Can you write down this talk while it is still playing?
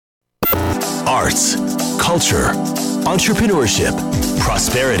arts, culture, entrepreneurship,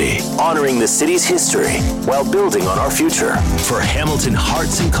 prosperity, honoring the city's history while building on our future. For Hamilton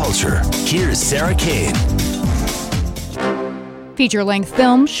Arts and Culture, here's Sara Cain. Feature-length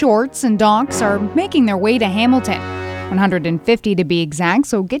films, shorts, and docs are making their way to Hamilton. 150 to be exact,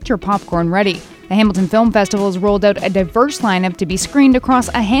 so get your popcorn ready. The Hamilton Film Festival has rolled out a diverse lineup to be screened across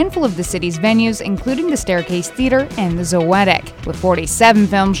a handful of the city's venues, including the Staircase Theatre and the Zoetic. With 47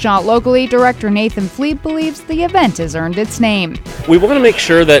 films shot locally, director Nathan Fleet believes the event has earned its name. We want to make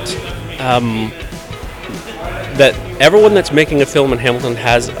sure that that everyone that's making a film in Hamilton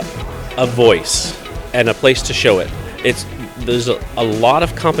has a voice and a place to show it. There's a lot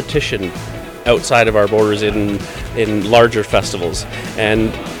of competition outside of our borders in larger festivals,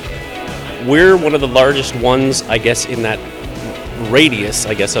 and we're one of the largest ones, I guess, in that radius,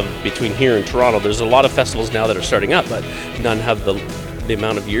 I guess, of between here and Toronto. There's a lot of festivals now that are starting up, but none have the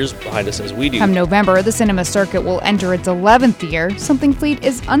amount of years behind us as we do. Come November, the cinema circuit will enter its 11th year, something Fleet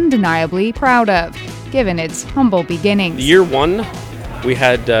is undeniably proud of, given its humble beginnings. Year one, we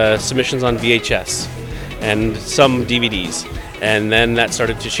had submissions on VHS and some DVDs, and then that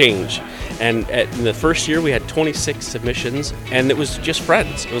started to change. And in the first year, we had 26 submissions, and it was just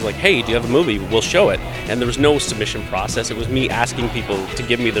friends. It was like, hey, do you have a movie? We'll show it. And there was no submission process. It was me asking people to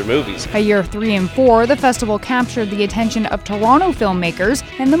give me their movies. By year 3 and 4, the festival captured the attention of Toronto filmmakers,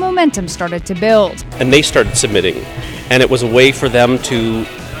 and the momentum started to build. And they started submitting, and it was a way for them to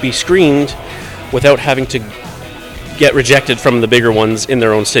be screened without having to get rejected from the bigger ones in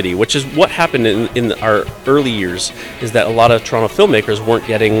their own city, which is what happened in our early years, is that a lot of Toronto filmmakers weren't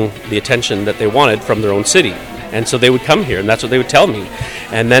getting the attention that they wanted from their own city. And so they would come here, and that's what they would tell me.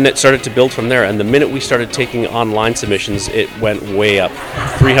 And then it started to build from there. And the minute we started taking online submissions, it went way up.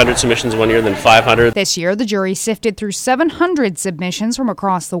 300 submissions one year, then 500. This year, the jury sifted through 700 submissions from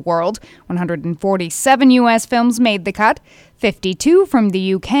across the world. 147 U.S. films made the cut, 52 from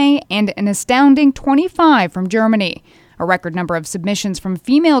the UK, and an astounding 25 from Germany. A record number of submissions from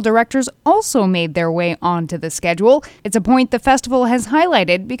female directors also made their way onto the schedule. It's a point the festival has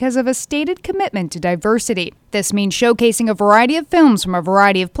highlighted because of a stated commitment to diversity. This means showcasing a variety of films from a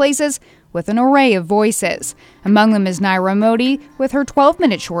variety of places with an array of voices. Among them is Naira Modi with her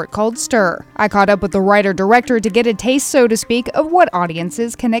 12-minute short called Stir. I caught up with the writer-director to get a taste, so to speak, of what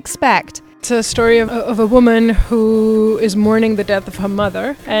audiences can expect. It's a story of a woman who is mourning the death of her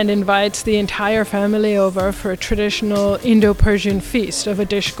mother and invites the entire family over for a traditional Indo-Persian feast of a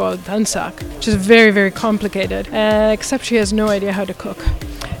dish called dansak, which is very, very complicated, except she has no idea how to cook.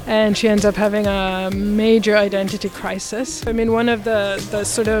 And she ends up having a major identity crisis. I mean, one of the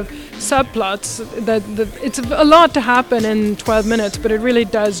sort of subplots, it's a lot to happen in 12 minutes, but it really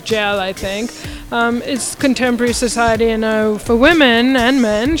does gel, I think. It's contemporary society, and now for women and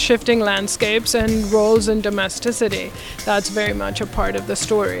men, shifting landscapes and roles in domesticity. That's very much a part of the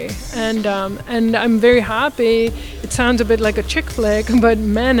story. And I'm very happy. It sounds a bit like a chick flick, but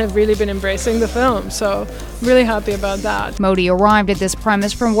men have really been embracing the film, so really happy about that. Modi arrived at this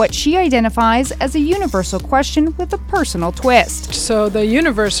premise from what she identifies as a universal question with a personal twist. So the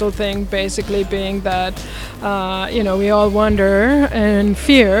universal thing basically being that, we all wonder and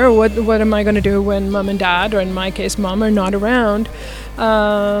fear, what am I going to do when mom and dad, or in my case mom, are not around?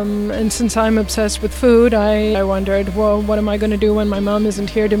 And since I'm obsessed with food, I wondered, well, what am I going to do when my mom isn't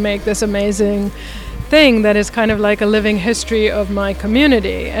here to make this amazing thing that is kind of like a living history of my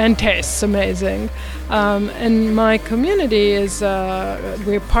community and tastes amazing. And my community is,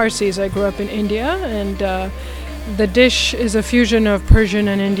 we're Parsis. I grew up in India, and the dish is a fusion of Persian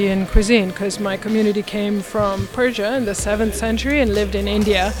and Indian cuisine, because my community came from Persia in the 7th century and lived in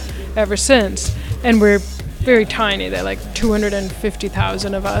India ever since. And we're very tiny. They're like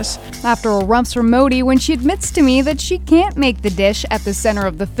 250,000 of us. After erupts from Modi when she admits to me that she can't make the dish at the center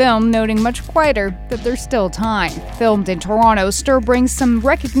of the film, noting much quieter that there's still time. Filmed in Toronto, Stir brings some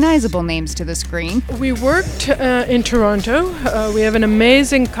recognizable names to the screen. We worked in Toronto. We have an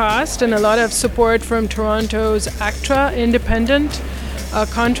amazing cast and a lot of support from Toronto's ACTRA independent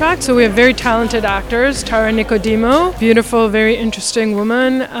contract. So we have very talented actors. Tara Nicodemo, beautiful, very interesting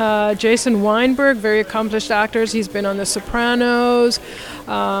woman. Jason Weinberg, very accomplished actors. He's been on The Sopranos,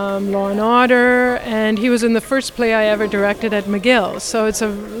 Law and Order, and he was in the first play I ever directed at McGill. So it's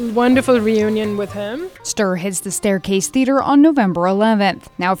a wonderful reunion with him. Stir hits the Staircase Theatre on November 11th.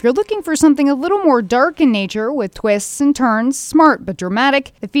 Now, if you're looking for something a little more dark in nature with twists and turns, smart but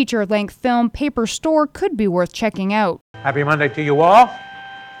dramatic, the feature-length film Paper Store could be worth checking out. Happy Monday to you all.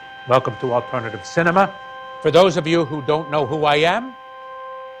 Welcome to Alternative Cinema. For those of you who don't know who I am,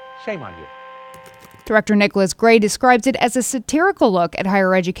 shame on you. Director Nicholas Gray describes it as a satirical look at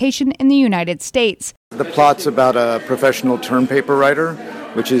higher education in the United States. The plot's about a professional term paper writer,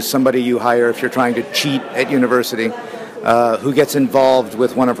 which is somebody you hire if you're trying to cheat at university, who gets involved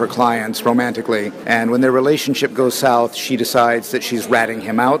with one of her clients romantically. And when their relationship goes south, she decides that she's ratting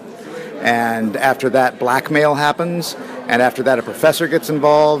him out. And after that, blackmail happens. And after that, a professor gets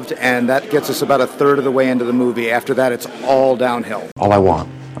involved. And that gets us about a third of the way into the movie. After that, it's all downhill. All I want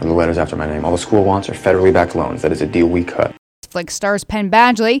are the letters after my name. All the school wants are federally backed loans. That is a deal we cut. Flick stars Penn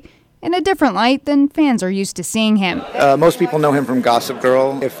Badgley in a different light than fans are used to seeing him. Most people know him from Gossip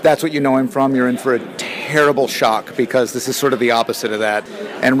Girl. If that's what you know him from, you're in for a terrible shock, because this is sort of the opposite of that.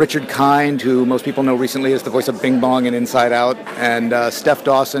 And Richard Cain, who most people know recently as the voice of Bing Bong in Inside Out, and Steph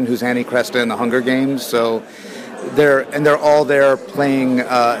Dawson, who's Annie Cresta in The Hunger Games. So they're all there playing,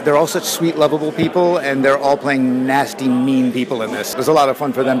 they're all such sweet, lovable people, and they're all playing nasty, mean people in this. It was a lot of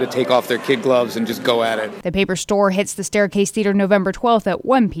fun for them to take off their kid gloves and just go at it. The Paper Store hits the Staircase Theatre November 12th at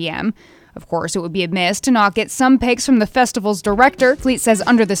 1 p.m. Of course, it would be amiss to not get some pics from the festival's director. Fleet says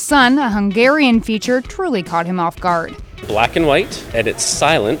Under the Sun, a Hungarian feature, truly caught him off guard. Black and white, and it's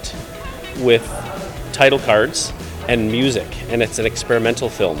silent with title cards and music, and it's an experimental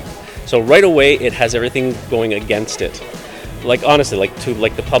film. So right away, it has everything going against it. Like, honestly, like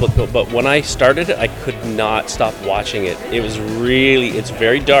the public, but when I started it, I could not stop watching it. It's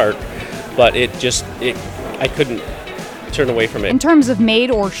very dark, but I couldn't turn away from it. In terms of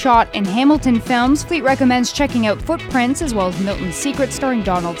made or shot in Hamilton films, Fleet recommends checking out Footprints, as well as Milton's Secret, starring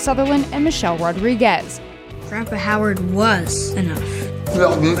Donald Sutherland and Michelle Rodriguez. Grandpa Howard was enough.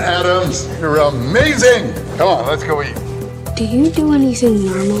 Milton Adams, you're amazing! Come on, let's go eat. Do you do anything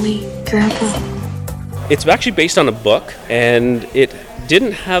normally, Grandpa? It's actually based on a book, and it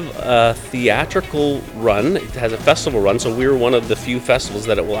didn't have a theatrical run. It has a festival run, so we're one of the few festivals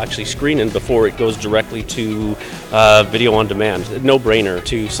that it will actually screen in before it goes directly to video on demand. No-brainer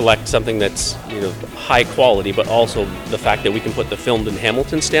to select something that's high quality, but also the fact that we can put the Filmed in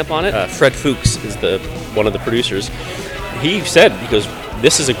Hamilton stamp on it. Fred Fuchs is one of the producers. He said, because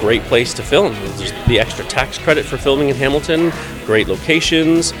this is a great place to film. There's the extra tax credit for filming in Hamilton, great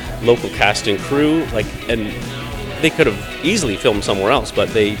locations, local cast and crew, and they could have easily filmed somewhere else, but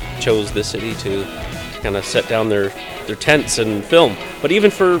they chose this city to kind of set down their tents and film. But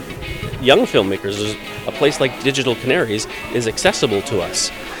even for young filmmakers, there's a place like Digital Canaries is accessible to us.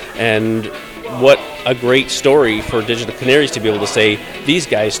 And what a great story for Digital Canaries to be able to say, these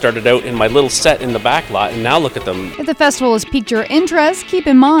guys started out in my little set in the back lot, and now look at them. If the festival has piqued your interest, keep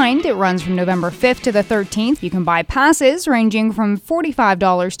in mind it runs from November 5th to the 13th. You can buy passes ranging from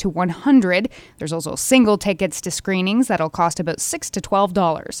 $45 to $100. There's also single tickets to screenings that'll cost about $6 to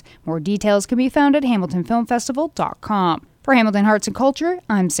 $12. More details can be found at HamiltonFilmFestival.com. For Hamilton Hearts and Culture,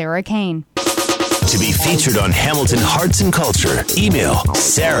 I'm Sara Cain. To be featured on Hamilton Hearts and Culture, email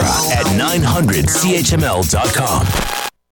Sara at 900chml.com.